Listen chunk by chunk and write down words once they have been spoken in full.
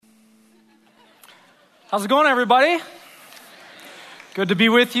How's it going, everybody? Good to be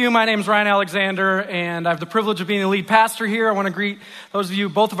with you. My name's Ryan Alexander, and I have the privilege of being the lead pastor here. I want to greet those of you,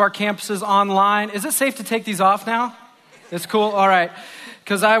 both of our campuses online. Is it safe to take these off now? It's cool? All right.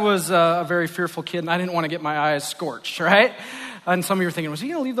 Because I was a very fearful kid, and I didn't want to get my eyes scorched, right? And some of you are thinking, was he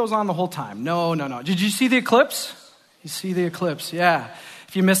going to leave those on the whole time? No. Did you see the eclipse? You see the eclipse, yeah.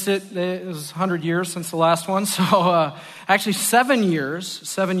 If you missed it, it was 100 years since the last one. So actually 7 years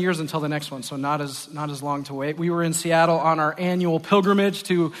until the next one. So not as long to wait. We were in Seattle on our annual pilgrimage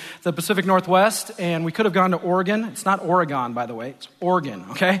to the Pacific Northwest, and we could have gone to Oregon. It's not Oregon, by the way. It's Oregon,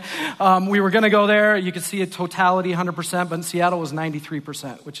 okay? We were going to go there. You could see a totality 100%, but in Seattle was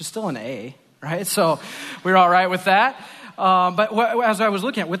 93%, which is still an A, right? So we were all right with that. But as I was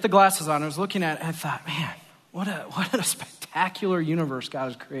looking at with the glasses on, I was looking at it, and I thought, man, what a spectacular universe God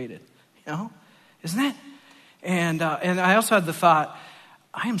has created, isn't it? And I also had the thought,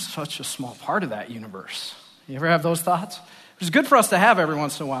 I am such a small part of that universe. You ever have those thoughts? Which is good for us to have every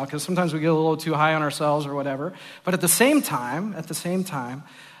once in a while, because sometimes we get a little too high on ourselves or whatever. But at the same time,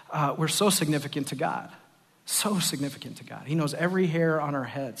 we're so significant to God. So significant to God. He knows every hair on our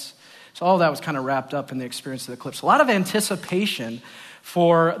heads. So all that was kind of wrapped up in the experience of the eclipse. A lot of anticipation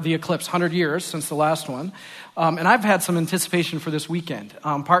for the eclipse, 100 years since the last one. And I've had some anticipation for this weekend,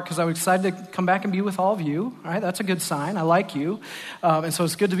 part because I was excited to come back and be with all of you. All right, that's a good sign. I like you. And so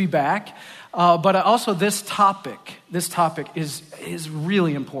it's good to be back. But also this topic is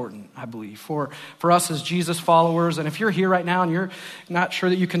really important, I believe, for us as Jesus followers. And if you're here right now and you're not sure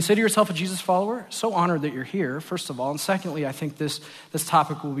that you consider yourself a Jesus follower, so honored that you're here, first of all. And secondly, I think this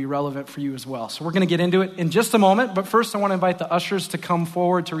topic will be relevant for you as well. So we're going to get into it in just a moment. But first, I want to invite the ushers to come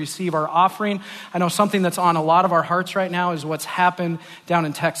forward to receive our offering. I know something that's on a lot of our hearts right now is what's happened down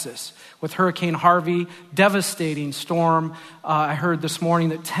in Texas with Hurricane Harvey, devastating storm. I heard this morning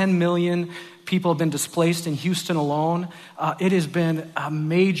that 10 million people have been displaced in Houston alone. It has been a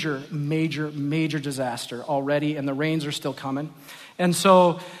major disaster already, and the rains are still coming. And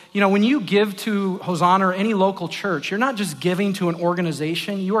so, when you give to Hosanna or any local church, you're not just giving to an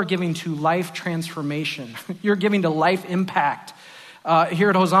organization, you are giving to life transformation. You're giving to life impact. Here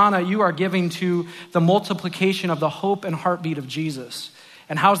at Hosanna, you are giving to the multiplication of the hope and heartbeat of Jesus.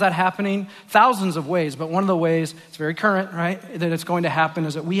 And how's that happening? Thousands of ways, but one of the ways, it's very current, right, that it's going to happen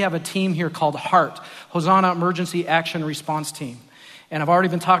is that we have a team here called HEART, Hosanna Emergency Action Response Team. And I've already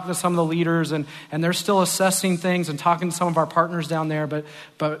been talking to some of the leaders, and they're still assessing things and talking to some of our partners down there,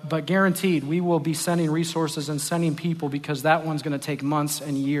 but guaranteed, we will be sending resources and sending people because that one's going to take months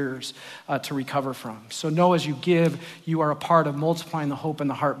and years to recover from. So know as you give, you are a part of multiplying the hope and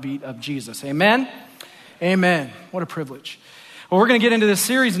the heartbeat of Jesus. Amen? Amen. What a privilege. Well, we're going to get into this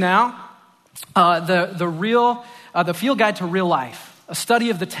series now, the Field Guide to Real Life, a study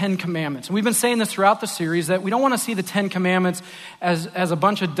of the 10 Commandments. And we've been saying this throughout the series, that we don't want to see the 10 Commandments as a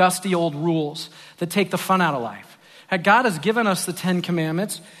bunch of dusty old rules that take the fun out of life. God has given us the 10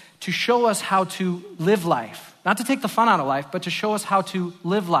 Commandments to show us how to live life, not to take the fun out of life, but to show us how to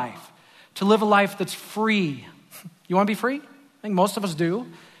live life a life that's free. You want to be free? I think most of us do.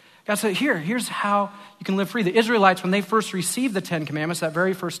 God said, here's how you can live free. The Israelites, when they first received the 10 Commandments, that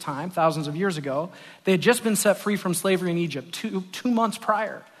very first time, thousands of years ago, they had just been set free from slavery in Egypt 2 months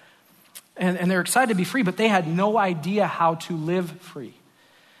prior. And they're excited to be free, but they had no idea how to live free.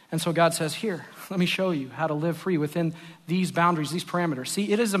 And so God says, here, let me show you how to live free within these boundaries, these parameters.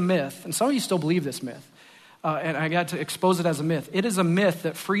 See, it is a myth, and some of you still believe this myth, and I got to expose it as a myth. It is a myth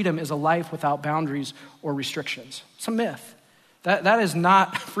that freedom is a life without boundaries or restrictions. It's a myth. That is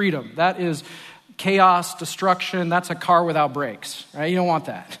not freedom. That is chaos, destruction. That's a car without brakes, right? You don't want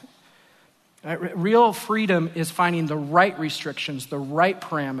that. Right? Real freedom is finding the right restrictions, the right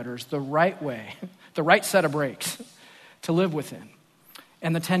parameters, the right way, the right set of brakes to live within.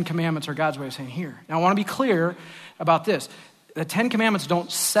 And the 10 Commandments are God's way of saying, here. Now, I want to be clear about this. The 10 Commandments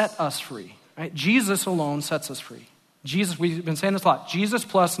don't set us free, right? Jesus alone sets us free. Jesus, we've been saying this a lot. Jesus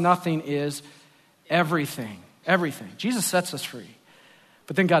plus nothing is everything. Everything. Jesus sets us free.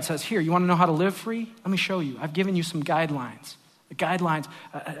 But then God says, here, you want to know how to live free? Let me show you. I've given you some guidelines.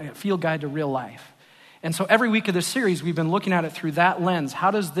 A field guide to real life. And so every week of this series, we've been looking at it through that lens.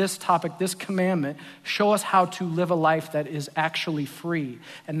 How does this topic, this commandment, show us how to live a life that is actually free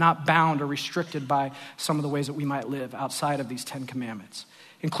and not bound or restricted by some of the ways that we might live outside of these 10 commandments,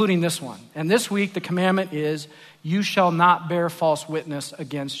 including this one. And this week, the commandment is, you shall not bear false witness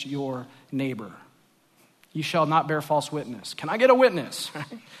against your neighbor. You shall not bear false witness. Can I get a witness?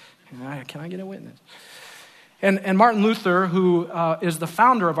 Can I get a witness? And Martin Luther, who is the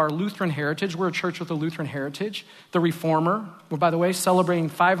founder of our Lutheran heritage, we're a church with a Lutheran heritage, the Reformer, who, by the way, celebrating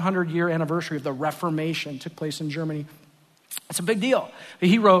 500-year anniversary of the Reformation, took place in Germany. It's a big deal.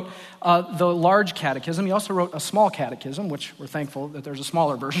 He wrote the large catechism. He also wrote a small catechism, which we're thankful that there's a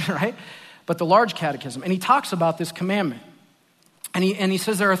smaller version, right? But the large catechism. And he talks about this commandment. And he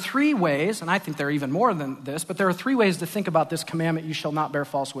says there are three ways, and I think there are even more than this, but there are three ways to think about this commandment, you shall not bear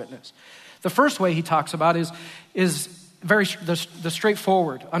false witness. The first way he talks about is the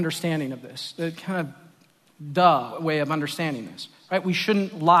straightforward understanding of this, the kind of way of understanding this, right? We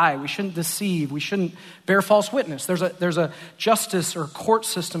shouldn't lie, we shouldn't deceive, we shouldn't bear false witness. There's a justice or court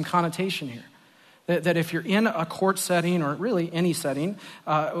system connotation here. That if you're in a court setting, or really any setting,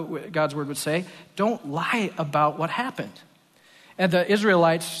 God's word would say, don't lie about what happened. And the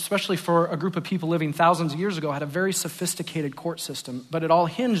Israelites, especially for a group of people living thousands of years ago, had a very sophisticated court system, but it all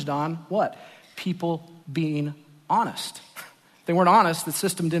hinged on what? People being honest. If they weren't honest, the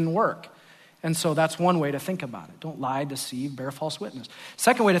system didn't work. And so that's one way to think about it. Don't lie, deceive, bear false witness.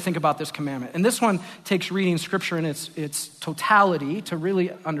 Second way to think about this commandment, and this one takes reading scripture in its totality to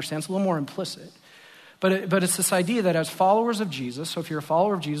really understand. It's a little more implicit. But it's this idea that as followers of Jesus, so if you're a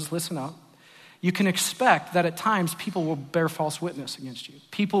follower of Jesus, listen up, you can expect that at times people will bear false witness against you.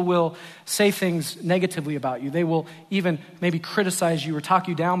 People will say things negatively about you. They will even maybe criticize you or talk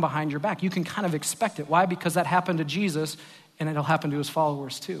you down behind your back. You can kind of expect it. Why? Because that happened to Jesus, and it'll happen to his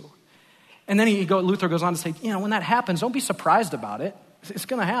followers too. And then Luther goes on to say, when that happens, don't be surprised about it. It's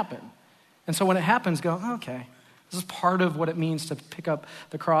going to happen. And so when it happens, go, okay, this is part of what it means to pick up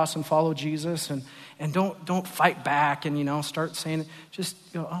the cross and follow Jesus, and don't fight back and, start saying, just,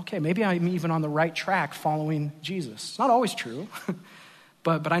 okay, maybe I'm even on the right track following Jesus. It's not always true,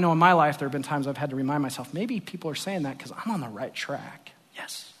 but I know in my life there have been times I've had to remind myself, maybe people are saying that because I'm on the right track.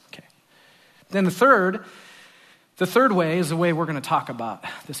 Yes, okay. Then the third way is the way we're going to talk about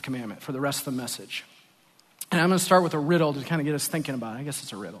this commandment for the rest of the message. And I'm going to start with a riddle to kind of get us thinking about it. I guess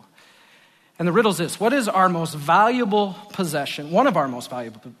it's a riddle. And the riddle is this: what is our most valuable possession, one of our most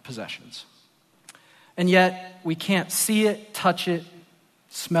valuable possessions? And yet we can't see it, touch it,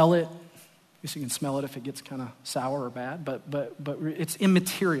 smell it. I guess you can smell it if it gets kind of sour or bad, but it's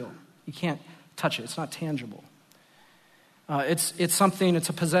immaterial. You can't touch it. It's not tangible. It's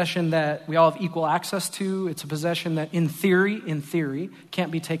a possession that we all have equal access to. It's a possession that in theory,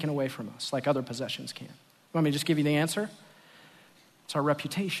 can't be taken away from us like other possessions can. You want me to just give you the answer? It's our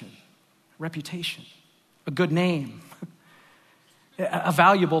reputation. Reputation, a good name, a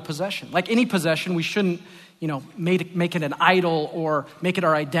valuable possession. Like any possession, we shouldn't, make it an idol or make it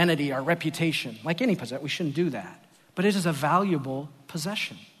our identity, our reputation. Like any possession, we shouldn't do that. But it is a valuable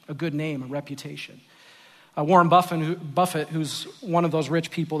possession, a good name, a reputation. Warren Buffett, who's one of those rich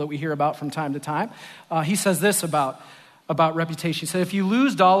people that we hear about from time to time, he says this about reputation. He said, if you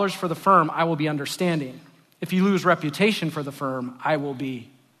lose dollars for the firm, I will be understanding. If you lose reputation for the firm, I will be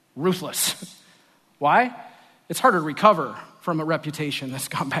ruthless. Why? It's harder to recover from a reputation that's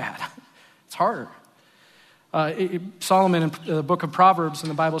gone bad. It's harder. Solomon in the book of Proverbs in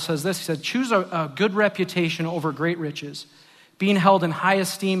the Bible says this. He said, choose a good reputation over great riches. Being held in high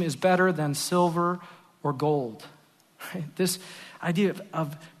esteem is better than silver or gold. Right? This idea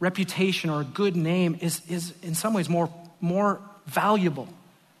of reputation or a good name is in some ways more valuable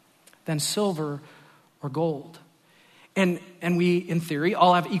than silver or gold. And we, in theory,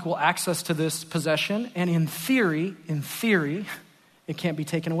 all have equal access to this possession. And in theory, it can't be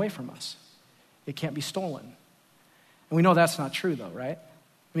taken away from us. It can't be stolen. And we know that's not true, though, right?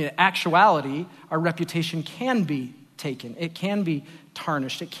 I mean, in actuality, our reputation can be taken. It can be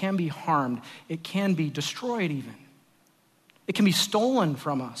tarnished. It can be harmed. It can be destroyed even. It can be stolen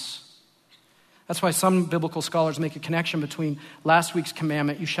from us. That's why some biblical scholars make a connection between last week's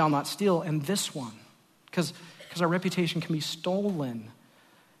commandment, you shall not steal, and this one. Because our reputation can be stolen.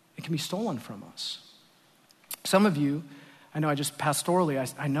 It can be stolen from us. Some of you, I know I just pastorally,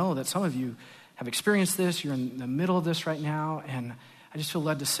 I know that some of you have experienced this. You're in the middle of this right now, and I just feel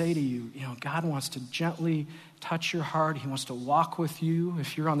led to say to you, God wants to gently touch your heart. He wants to walk with you.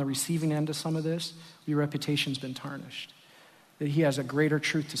 If you're on the receiving end of some of this, your reputation's been tarnished. That he has a greater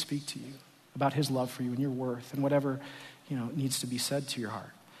truth to speak to you about his love for you and your worth and whatever, needs to be said to your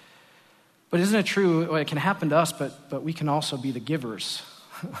heart. But isn't it true, well, it can happen to us, but we can also be the givers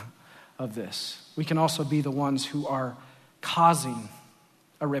of this. We can also be the ones who are causing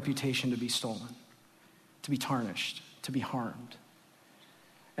a reputation to be stolen, to be tarnished, to be harmed.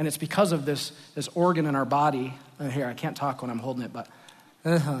 And it's because of this organ in our body. Here, I can't talk when I'm holding it, but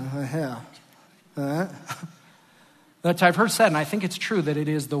that I've heard said, and I think it's true, that it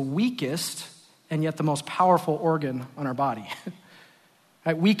is the weakest and yet the most powerful organ on our body.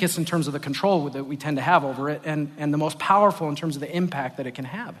 Right? Weakest in terms of the control that we tend to have over it, and the most powerful in terms of the impact that it can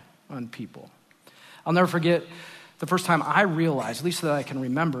have on people. I'll never forget the first time I realized, at least that I can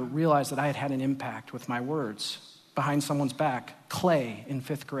remember, that I had had an impact with my words behind someone's back. Clay in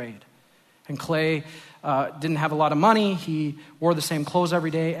 5th grade. And Clay didn't have a lot of money. He wore the same clothes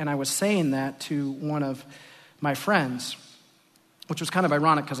every day, and I was saying that to one of my friends, which was kind of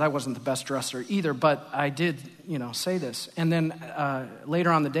ironic because I wasn't the best dresser either, but I did, say this. And then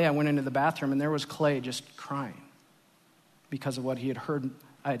later on the day, I went into the bathroom, and there was Clay just crying because of what he had heard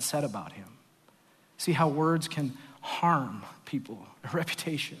I had said about him. See how words can harm people, a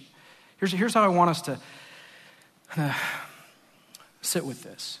reputation. Here's how I want us to sit with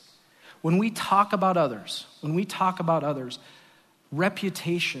this. When we talk about others,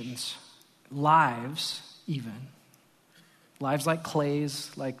 reputations, lives even, lives like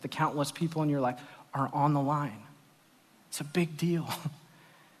Clay's, like the countless people in your life, are on the line. It's a big deal.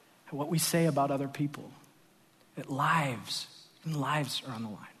 What we say about other people. Lives are on the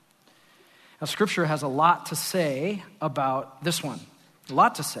line. Now, Scripture has a lot to say about this one. A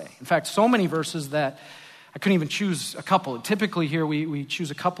lot to say. In fact, so many verses that I couldn't even choose a couple. Typically here, we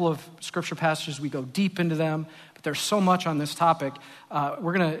choose a couple of Scripture passages. We go deep into them. But there's so much on this topic.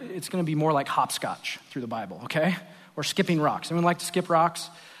 It's going to be more like hopscotch through the Bible, okay? Or skipping rocks. Anyone like to skip rocks?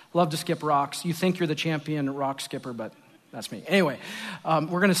 Love to skip rocks. You think you're the champion rock skipper, but that's me. Anyway,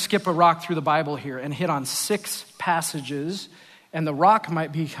 we're going to skip a rock through the Bible here and hit on 6 passages. And the rock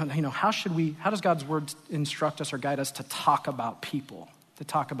might be, how does God's word instruct us or guide us to talk about people? And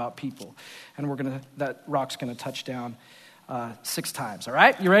that rock's going to touch down 6 times, all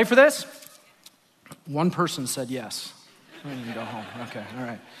right? You ready for this? One person said yes. I need to go home. Okay, all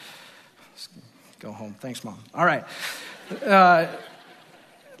right. Let's go home. Thanks, Mom. All right.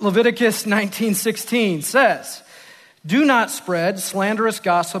 Leviticus 19:16 says, "Do not spread slanderous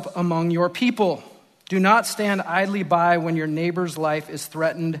gossip among your people. Do not stand idly by when your neighbor's life is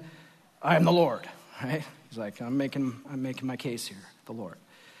threatened. I am the Lord." Right? He's like, I'm making my case here, the Lord.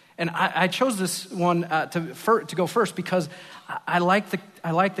 And I chose this one to go first because I like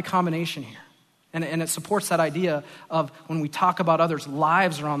the combination here. And it supports that idea of when we talk about others,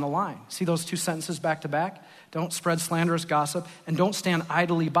 lives are on the line. See those 2 sentences back to back? Don't spread slanderous gossip, and don't stand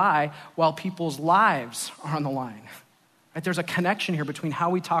idly by while people's lives are on the line. Right? There's a connection here between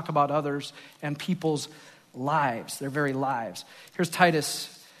how we talk about others and people's lives, their very lives. Here's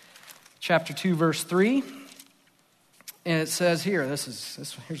Titus chapter 2, verse 3. And it says here,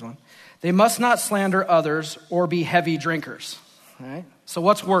 here's one. "They must not slander others or be heavy drinkers." All right? So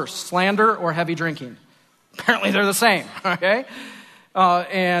what's worse, slander or heavy drinking? Apparently they're the same, okay?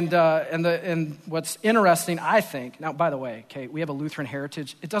 And what's interesting, I think, now by the way, okay, we have a Lutheran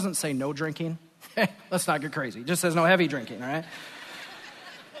heritage. It doesn't say no drinking. Let's not get crazy. It just says no heavy drinking, all right?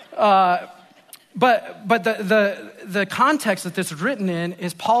 But the context that this is written in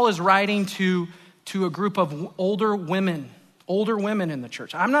is Paul is writing to a group of older women in the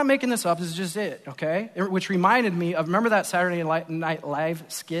church. I'm not making this up. This is just it, okay? Which reminded me of, remember that Saturday Night Live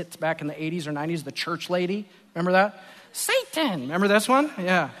skit back in the 80s or 90s, the church lady? Remember that? Satan. Remember this one?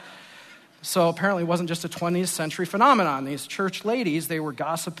 Yeah. So apparently it wasn't just a 20th century phenomenon. These church ladies, they were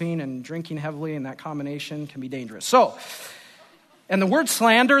gossiping and drinking heavily, and that combination can be dangerous. So, and the word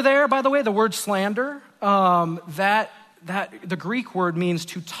slander there, by the way, the word slander, that the Greek word means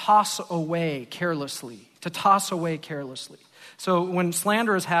to toss away carelessly. To toss away carelessly. So when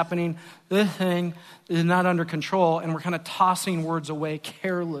slander is happening, this thing is not under control, and we're kind of tossing words away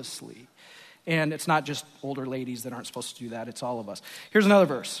carelessly. And it's not just older ladies that aren't supposed to do that. It's all of us. Here's another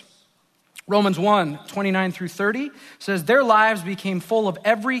verse. Romans 1, 29 through 30 says, "Their lives became full of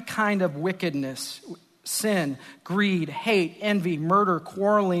every kind of wickedness, sin, greed, hate, envy, murder,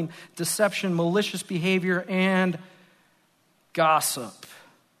 quarreling, deception, malicious behavior, and gossip.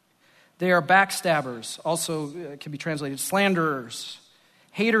 They are backstabbers," also can be translated slanderers,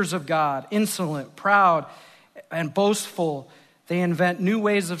 haters of God, insolent, proud, and boastful. They invent new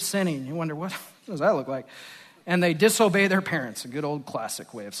ways of sinning. You wonder, what does that look like? And they disobey their parents, a good old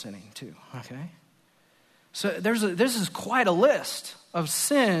classic way of sinning too, okay? So this is quite a list of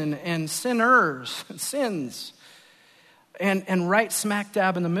sin and sinners, sins. And right smack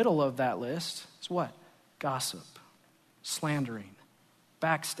dab in the middle of that list is what? Gossip, slandering,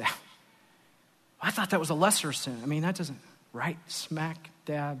 backstab. I thought that was a lesser sin. I mean, that doesn't, right smack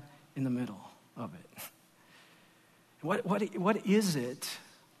dab in the middle of it. What is it?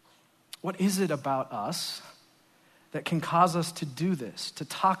 What is it about us that can cause us to do this, to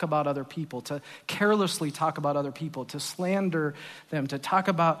talk about other people, to carelessly talk about other people, to slander them, to talk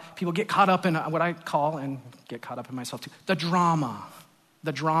about people, get caught up in what I call, and get caught up in myself too, the drama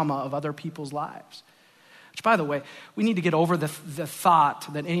of other people's lives. Which, by the way, we need to get over the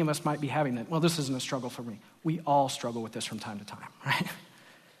thought that any of us might be having that, well, this isn't a struggle for me. We all struggle with this from time to time, right?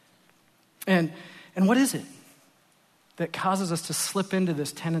 And what is it that causes us to slip into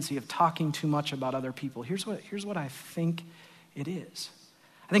this tendency of talking too much about other people? Here's what I think it is.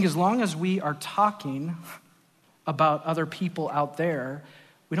 I think as long as we are talking about other people out there,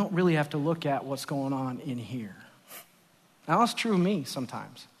 we don't really have to look at what's going on in here. Now, that's true of me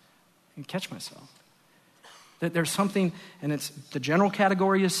sometimes. I can catch myself. That there's something, and it's the general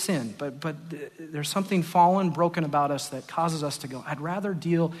category is sin, but there's something fallen, broken about us that causes us to go, I'd rather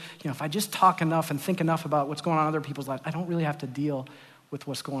deal, if I just talk enough and think enough about what's going on in other people's lives, I don't really have to deal with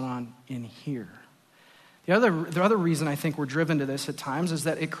what's going on in here. The other reason I think we're driven to this at times is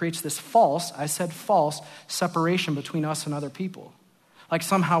that it creates this false separation between us and other people. Like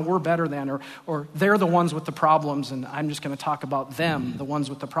somehow we're better than, or they're the ones with the problems, and I'm just going to talk about them, the ones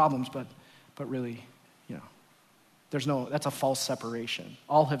with the problems, but really, that's a false separation.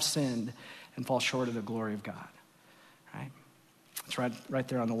 All have sinned and fall short of the glory of God. Right? It's right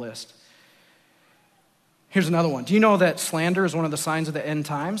there on the list. Here's another one. Do you know that slander is one of the signs of the end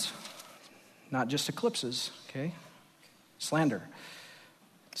times? Not just eclipses, okay? Slander.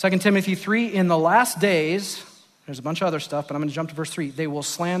 2 Timothy 3, in the last days, there's a bunch of other stuff, but I'm going to jump to verse 3. They will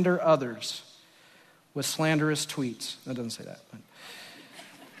slander others with slanderous tweets. That doesn't say that, but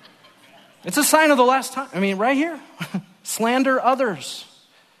it's a sign of the last time. I mean, right here. Slander others.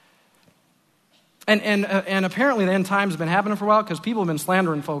 And apparently the end times have been happening for a while because people have been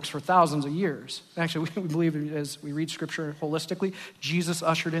slandering folks for thousands of years. Actually, we believe as we read Scripture holistically, Jesus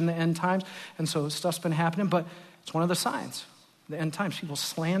ushered in the end times. And so stuff's been happening, but it's one of the signs. The end times, people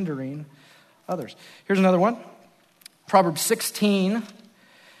slandering others. Here's another one. Proverbs 16. Is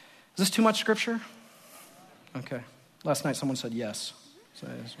this too much Scripture? Okay. Last night someone said yes. So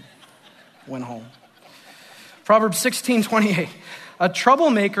went home. Proverbs 16:28. A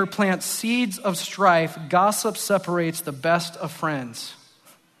troublemaker plants seeds of strife. Gossip separates the best of friends.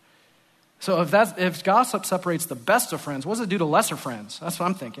 So if gossip separates the best of friends, what does it do to lesser friends? That's what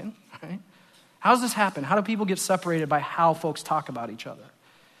I'm thinking. Right? How does this happen? How do people get separated by how folks talk about each other?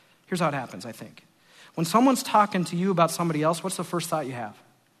 Here's how it happens, I think. When someone's talking to you about somebody else, what's the first thought you have?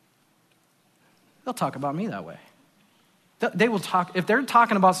 They'll talk about me that way. They will talk, if they're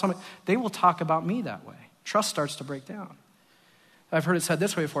talking about somebody, they will talk about me that way. Trust starts to break down. I've heard it said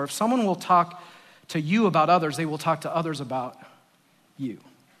this way before. If someone will talk to you about others, they will talk to others about you.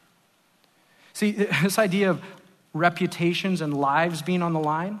 See, this idea of reputations and lives being on the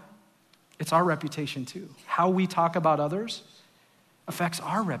line, it's our reputation too. How we talk about others affects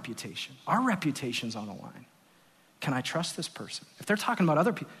our reputation. Our reputation's on the line. Can I trust this person? If they're talking about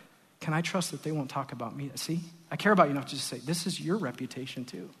other people, can I trust that they won't talk about me? See, I care about you enough to just say, this is your reputation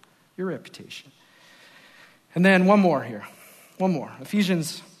too. Your reputation. And then one more here. One more.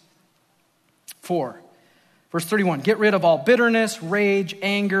 Ephesians 4, verse 31. Get rid of all bitterness, rage,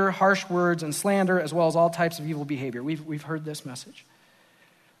 anger, harsh words, and slander, as well as all types of evil behavior. We've heard this message.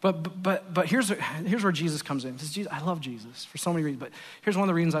 But here's where Jesus comes in. I love Jesus for so many reasons, but here's one of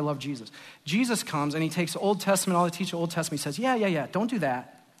the reasons I love Jesus. Jesus comes and he takes the Old Testament, all the teaching of the Old Testament. He says, yeah, don't do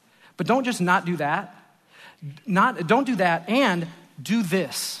that. But don't just not do that. Don't do that and do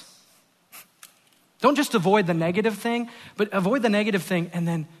this. Don't just avoid the negative thing, but avoid the negative thing and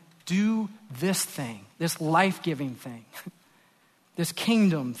then do this thing, this life-giving thing, this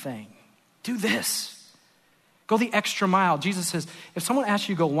kingdom thing. Do this. Go the extra mile. Jesus says, if someone asks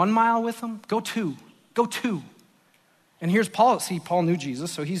you to go 1 mile with them, go 2. Go 2. And here's Paul. See, Paul knew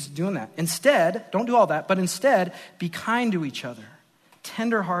Jesus, so he's doing that. Instead, don't do all that, but instead, be kind to each other,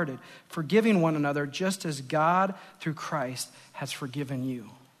 tenderhearted, forgiving one another, just as God, through Christ, has forgiven you.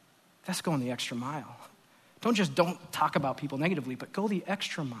 That's going the extra mile. Don't talk about people negatively, but go the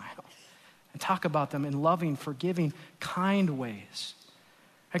extra mile and talk about them in loving, forgiving, kind ways.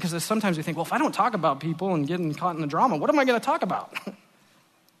 Because sometimes we think, well, if I don't talk about people and getting caught in the drama, what am I going to talk about?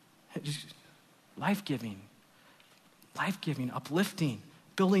 Just life-giving, uplifting,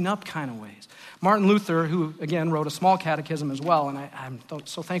 building up kind of ways. Martin Luther, who, again, wrote a small catechism as well, and I'm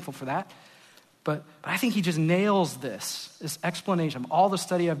so thankful for that. But I think he just nails this explanation of all the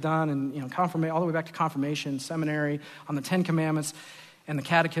study I've done and confirmation, all the way back to confirmation, seminary, on the 10 Commandments and the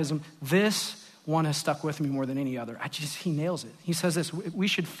catechism. This one has stuck with me more than any other. He nails it. He says this: we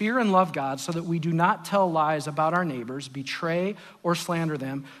should fear and love God so that we do not tell lies about our neighbors, betray or slander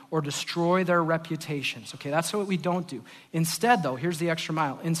them, or destroy their reputations. Okay, that's what we don't do. Instead, though, here's the extra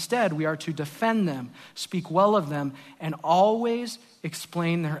mile. Instead, we are to defend them, speak well of them, and always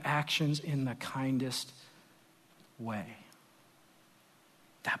explain their actions in the kindest way.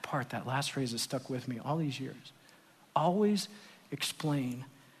 That part, that last phrase has stuck with me all these years. Always explain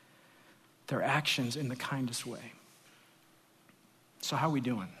their actions in the kindest way. So how are we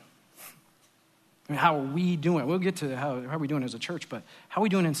doing? I mean, how are we doing? We'll get to how are we doing as a church, but how are we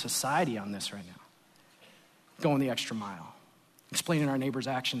doing in society on this right now? Going the extra mile. Explaining our neighbor's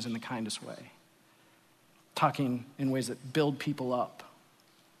actions in the kindest way. Talking in ways that build people up.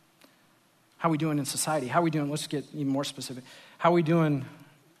 How are we doing in society? How are we doing, let's get even more specific. How are we doing,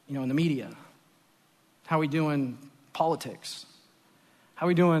 in the media? How are we doing politics? How are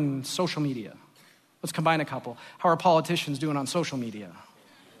we doing social media? Let's combine a couple. How are politicians doing on social media?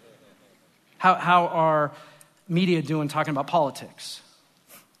 How are media doing talking about politics?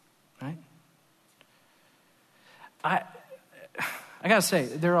 Right? I gotta say,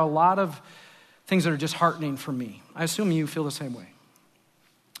 there are a lot of things that are disheartening for me. I assume you feel the same way.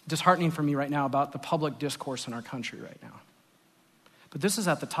 Disheartening for me right now about the public discourse in our country right now. But this is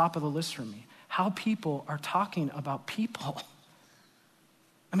at the top of the list for me. How people are talking about people.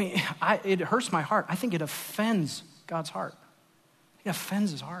 I mean, it hurts my heart. I think it offends God's heart. It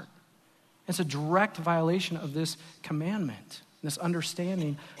offends his heart. It's a direct violation of this commandment, this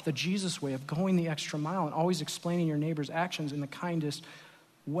understanding the Jesus way of going the extra mile and always explaining your neighbor's actions in the kindest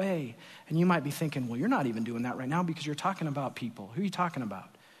way. And you might be thinking, well, you're not even doing that right now because you're talking about people. Who are you talking about?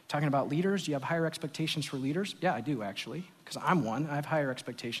 Talking about leaders? Do you have higher expectations for leaders? Yeah, I do actually, because I'm one. I have higher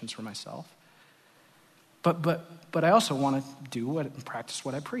expectations for myself. But I also want to do and practice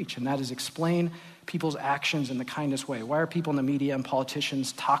what I preach, and that is explain people's actions in the kindest way. Why are people in the media and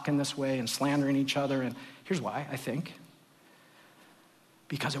politicians talking this way and slandering each other? And here's why, I think.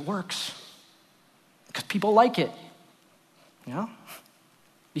 Because it works. Because people like it.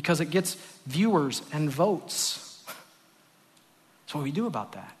 Because it gets viewers and votes. So what do we do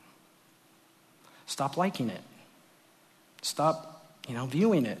about that? Stop liking it. Stop,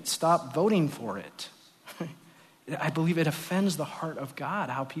 viewing it. Stop voting for it. I believe it offends the heart of God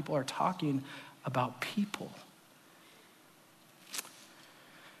how people are talking about people.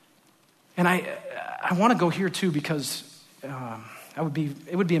 And I want to go here too because it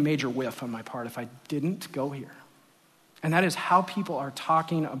would be a major whiff on my part if I didn't go here. And that is how people are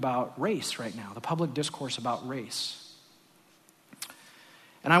talking about race right now, the public discourse about race.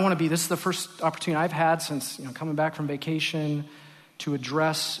 And I want to this is the first opportunity I've had since coming back from vacation to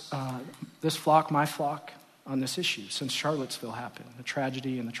address this flock, my flock, on this issue since Charlottesville happened, the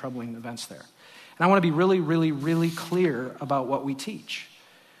tragedy and the troubling events there. And I want to be really, really, really clear about what we teach.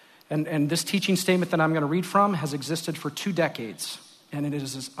 And this teaching statement that I'm going to read from has existed for 2 decades. And it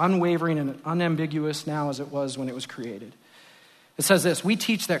is as unwavering and unambiguous now as it was when it was created. It says this: we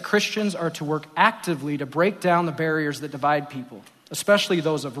teach that Christians are to work actively to break down the barriers that divide people, especially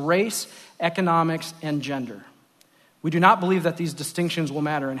those of race, economics, and gender. We do not believe that these distinctions will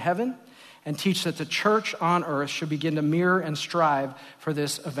matter in heaven, and teach that the church on earth should begin to mirror and strive for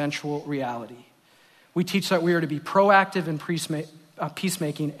this eventual reality. We teach that we are to be proactive in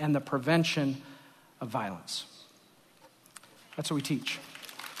peacemaking and the prevention of violence. That's what we teach.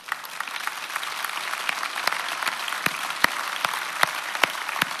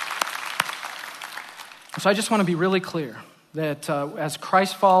 So I just want to be really clear that as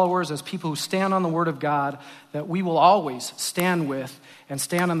Christ followers, as people who stand on the Word of God, that we will always stand with and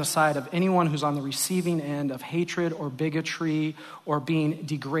stand on the side of anyone who's on the receiving end of hatred or bigotry or being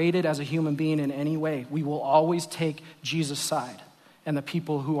degraded as a human being in any way. We will always take Jesus' side and the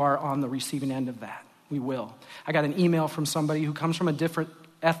people who are on the receiving end of that. We will. I got an email from somebody who comes from a different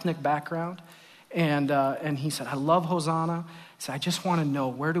ethnic background, and he said, I love Hosanna. He said, I just want to know,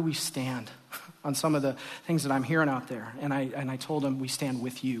 where do we stand on some of the things that I'm hearing out there? And I told him, we stand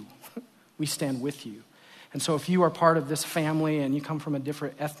with you. We stand with you. And so if you are part of this family and you come from a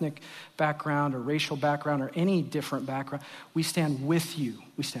different ethnic background or racial background or any different background, we stand with you.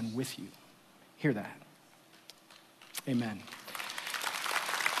 We stand with you. Hear that. Amen.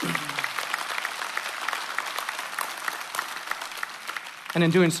 And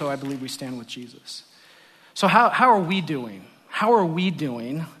in doing so, I believe we stand with Jesus. So how are we doing? How are we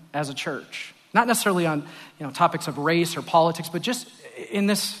doing as a church? Not necessarily on topics of race or politics, but just in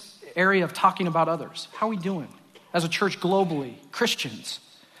this area of talking about others. How are we doing as a church globally? Christians,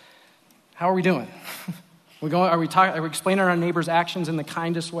 how are we doing? Are we explaining our neighbor's actions in the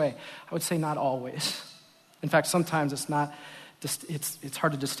kindest way? I would say not always. In fact, sometimes it's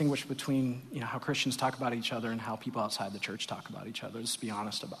hard to distinguish between how Christians talk about each other and how people outside the church talk about each other. Let's be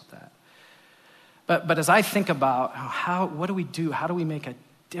honest about that. But as I think about what do we do? How do we make a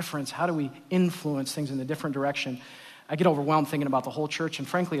difference? How do we influence things in a different direction? I get overwhelmed thinking about the whole church, and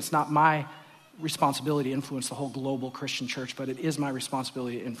frankly, it's not my responsibility to influence the whole global Christian church, but it is my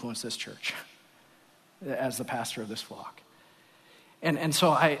responsibility to influence this church as the pastor of this flock. And so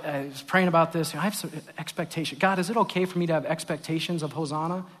I was praying about this. I have some expectation. God, is it okay for me to have expectations of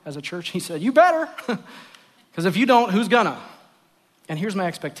Hosanna as a church? He said, you better. Because if you don't, who's gonna? And here's my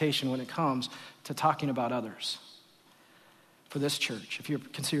expectation when it comes to talking about others. For this church, if you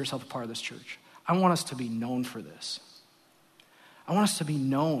consider yourself a part of this church, I want us to be known for this. I want us to be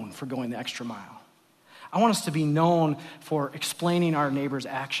known for going the extra mile. I want us to be known for explaining our neighbor's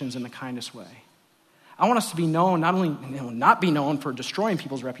actions in the kindest way. I want us to be known, not only not be known for destroying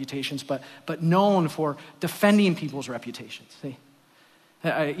people's reputations, but known for defending people's reputations. See?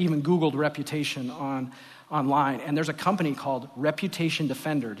 I even Googled reputation online, and there's a company called Reputation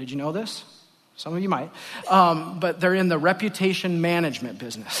Defender. Did you know this? Some of you might. But they're in the reputation management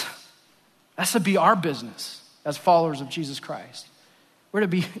business. That's to be our business as followers of Jesus Christ. We're to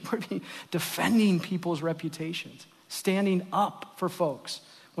be defending people's reputations, standing up for folks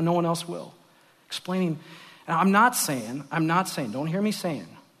when no one else will. Explaining, and I'm not saying, don't hear me saying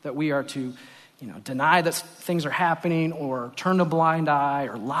that we are to, deny that things are happening or turn a blind eye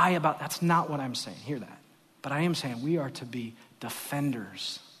or lie about, that's not what I'm saying, hear that. But I am saying we are to be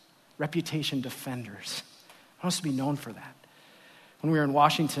defenders, reputation defenders. I want us to be known for that. When we were in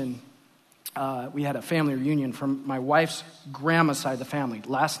Washington, we had a family reunion from my wife's grandma's side of the family,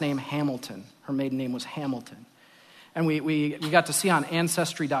 last name Hamilton. Her maiden name was Hamilton. And we got to see on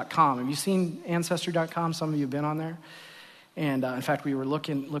Ancestry.com. Have you seen Ancestry.com? Some of you have been on there. And in fact, we were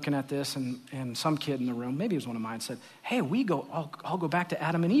looking at this, and some kid in the room, maybe it was one of mine, said, hey, I'll go back to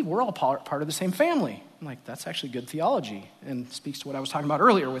Adam and Eve. We're all part of the same family. I'm like, that's actually good theology and speaks to what I was talking about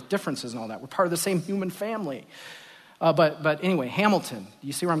earlier with differences and all that. We're part of the same human family. But anyway, Hamilton, do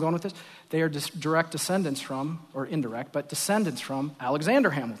you see where I'm going with this? They are direct descendants from, or indirect, but descendants from Alexander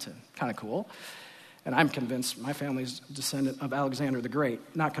Hamilton. Kind of cool. And I'm convinced my family's a descendant of Alexander the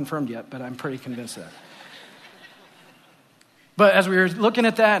Great. Not confirmed yet, but I'm pretty convinced of that. But as we were looking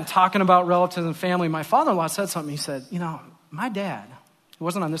at that and talking about relatives and family, my father-in-law said something. He said, my dad, he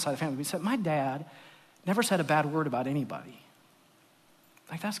wasn't on this side of the family, but he said, my dad never said a bad word about anybody.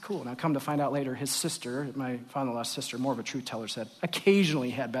 Like, that's cool. And I come to find out later, his sister, my father-in-law's sister, more of a truth teller, said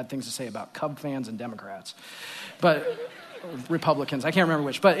occasionally had bad things to say about Cub fans and Democrats. But Republicans, I can't remember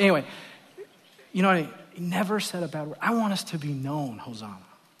which. But anyway, he never said a bad word. I want us to be known, Hosanna,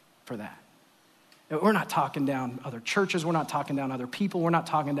 for that. We're not talking down other churches. We're not talking down other people. We're not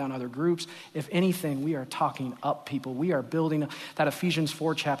talking down other groups. If anything, we are talking up people. We are building that Ephesians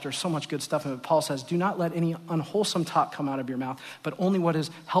 4 chapter, so much good stuff in it. Paul says, do not let any unwholesome talk come out of your mouth, but only what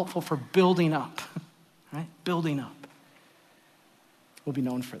is helpful for building up, right? Building up. We'll be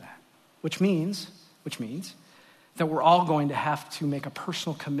known for that, which means that we're all going to have to make a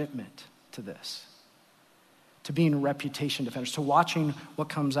personal commitment to this, to being reputation defenders, to watching what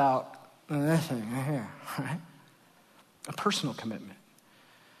comes out this thing right here, right? A personal commitment.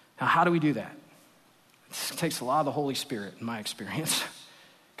 Now, how do we do that? It takes a lot of the Holy Spirit, in my experience,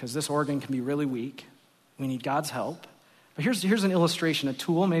 because this organ can be really weak. We need God's help. But here's an illustration, a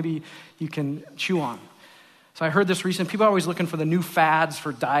tool maybe you can chew on. So I heard this recently. People are always looking for the new fads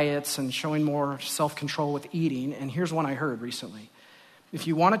for diets and showing more self-control with eating. And here's one I heard recently. If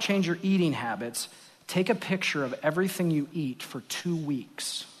you want to change your eating habits, take a picture of everything you eat for 2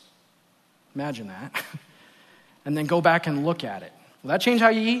 weeks. Imagine that. And then go back and look at it. Will that change how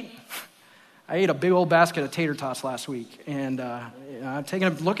you eat? I ate a big old basket of tater tots last week, and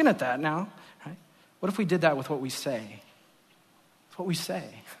I'm looking at that now. Right? What if we did that with what we say? It's what we say.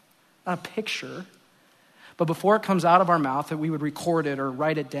 Not a picture, but before it comes out of our mouth, that we would record it or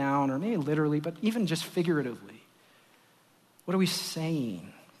write it down, or maybe literally, but even just figuratively. What are we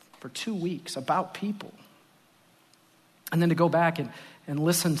saying for 2 weeks about people? And then to go back and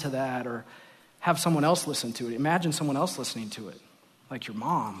listen to that, or have someone else listen to it. Imagine someone else listening to it, like your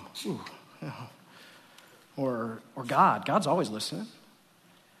mom. Ooh, or God. God's always listening.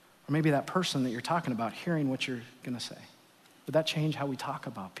 Or maybe that person that you're talking about hearing what you're going to say. Would that change how we talk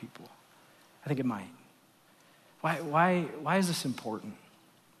about people? I think it might. Why is this important?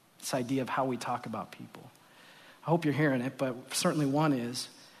 This idea of how we talk about people. I hope you're hearing it, but certainly one is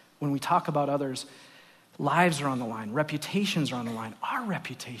when we talk about others, Lives are on the line. Reputations are on the line. Our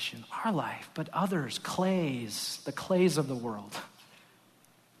reputation, our life, but others, the clays of the world,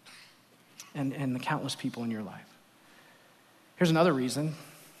 and the countless people in your life. Here's another reason.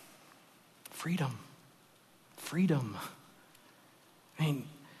 Freedom. Freedom. I mean,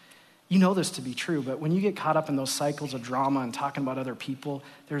 you know this to be true, but when you get caught up in those cycles of drama and talking about other people,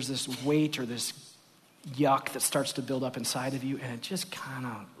 there's this weight or this yuck that starts to build up inside of you, and it just kind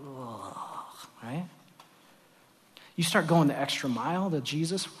of, right? You start going the extra mile that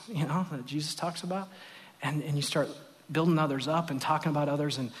Jesus talks about, and you start building others up and talking about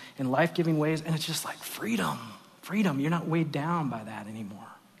others in life-giving ways, and it's just like freedom. You're not weighed down by that anymore.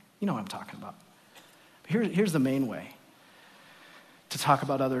 You know what I'm talking about. But here's the main way to talk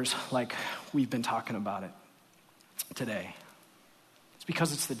about others like we've been talking about it today. It's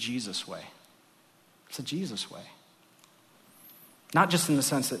because it's the Jesus way. It's the Jesus way. Not just in the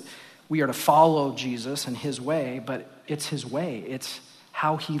sense that we are to follow Jesus and his way, but it's his way. It's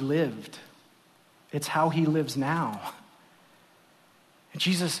how he lived. It's how he lives now. And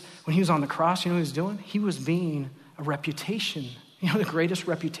Jesus, when he was on the cross, you know what he was doing? He was being a reputation. You know the greatest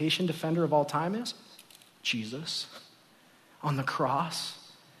reputation defender of all time is? Jesus. On the cross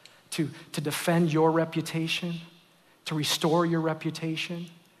to defend your reputation, to restore your reputation.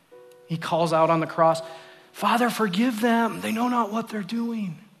 He calls out on the cross, Father, forgive them. They know not what they're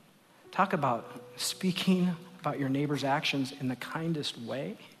doing. Talk about speaking about your neighbor's actions in the kindest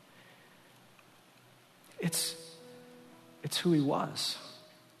way. It's who he was.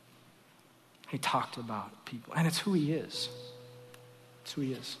 He talked about people, and it's who he is. It's who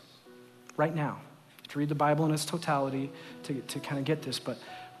he is. Right now. To read the Bible in its totality to kind of get this, but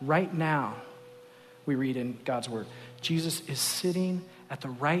right now we read in God's word, Jesus is sitting at the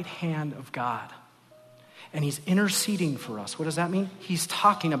right hand of God, and he's interceding for us. What does that mean? He's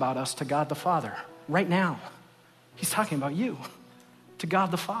talking about us to God the Father right now. He's talking about you to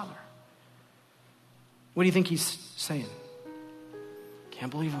God the Father. What do you think he's saying?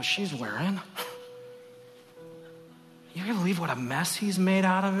 Can't believe what she's wearing. You can't believe what a mess he's made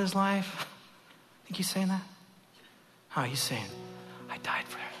out of his life. Think he's saying that? Oh, he's saying, I died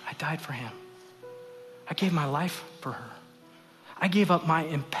for her. I died for him. I gave my life for her. I gave up my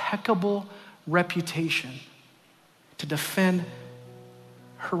impeccable reputation to defend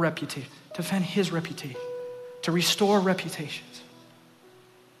her reputation, to defend his reputation, to restore reputations.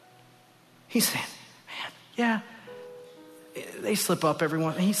 He's saying, man, yeah, they slip up every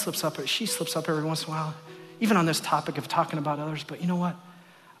once, he slips up, she slips up every once in a while, even on this topic of talking about others, but you know what?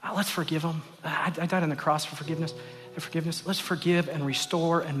 Let's forgive them. I died on the cross for forgiveness. Let's forgive and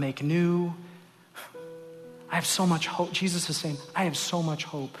restore and make new. I have so much hope. Jesus is saying, I have so much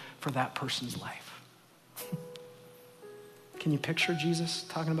hope for that person's life. Can you picture Jesus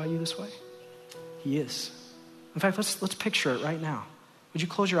talking about you this way? He is. In fact, let's picture it right now. Would you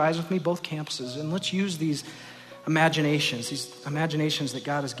close your eyes with me, both campuses, and let's use these imaginations that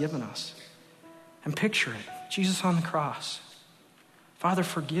God has given us. And picture it. Jesus on the cross. Father,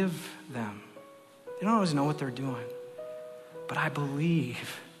 forgive them. They don't always know what they're doing. But I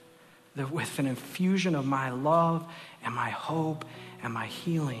believe that with an infusion of my love and my hope and my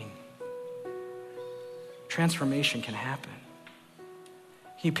healing, transformation can happen.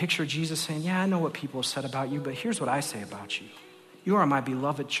 Can you picture Jesus saying, yeah, I know what people have said about you, but here's what I say about you. You are my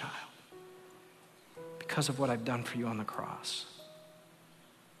beloved child because of what I've done for you on the cross.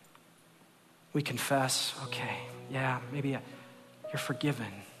 We confess, okay, yeah, maybe you're forgiven.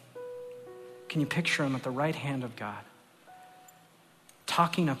 Can you picture him at the right hand of God,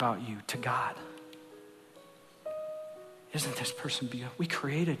 talking about you to God? Isn't this person beautiful? We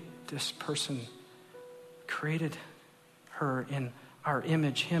created this person, created her in our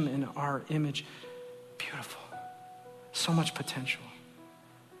image, him in our image. Beautiful. So much potential.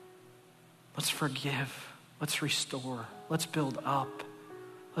 Let's forgive. Let's restore. Let's build up.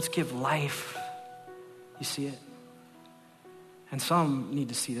 Let's give life. You see it? And some need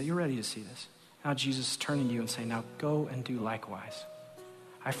to see that. You're ready to see this. Now Jesus is turning to you and saying, now go and do likewise.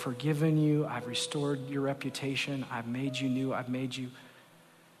 I've forgiven you. I've restored your reputation. I've made you new. I've made you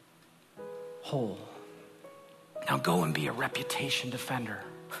whole. Now go and be a reputation defender.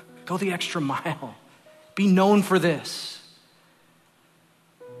 Go the extra mile. Be known for this.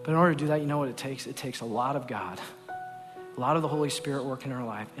 But in order to do that, you know what it takes? It takes a lot of God, a lot of the Holy Spirit working in our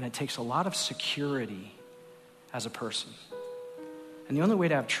life, and it takes a lot of security as a person. And the only way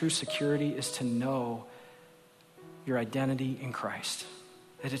to have true security is to know your identity in Christ.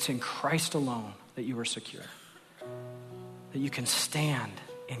 That it's in Christ alone that you are secure. That you can stand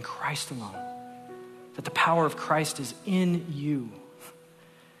in Christ alone. That the power of Christ is in you.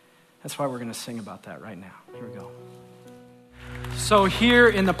 That's why we're going to sing about that right now. Here we go. So here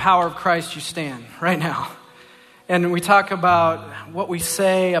in the power of Christ you stand right now. And we talk about what we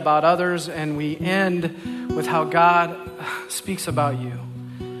say about others, and we end with how God speaks about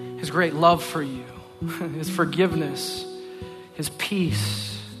you. His great love for you, his forgiveness, his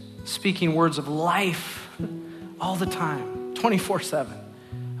peace, speaking words of life all the time, 24/7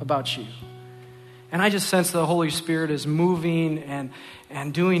 about you. And I just sense the Holy Spirit is moving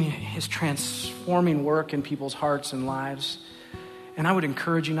and doing his transforming work in people's hearts and lives. And I would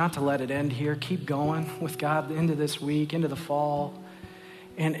encourage you not to let it end here. Keep going with God into this week, into the fall.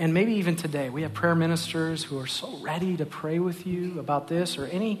 And maybe even today, we have prayer ministers who are so ready to pray with you about this or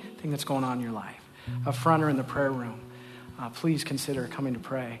anything that's going on in your life. Up front or in the prayer room, please consider coming to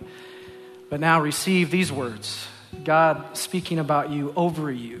pray. But now receive these words. God speaking about you, over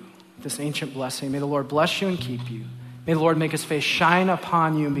you, this ancient blessing. May the Lord bless you and keep you. May the Lord make his face shine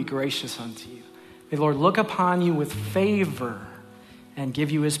upon you and be gracious unto you. May the Lord look upon you with favor and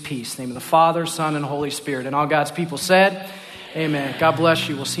give you his peace. In the name of the Father, Son, and Holy Spirit. And all God's people said, amen. God bless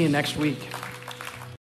you. We'll see you next week.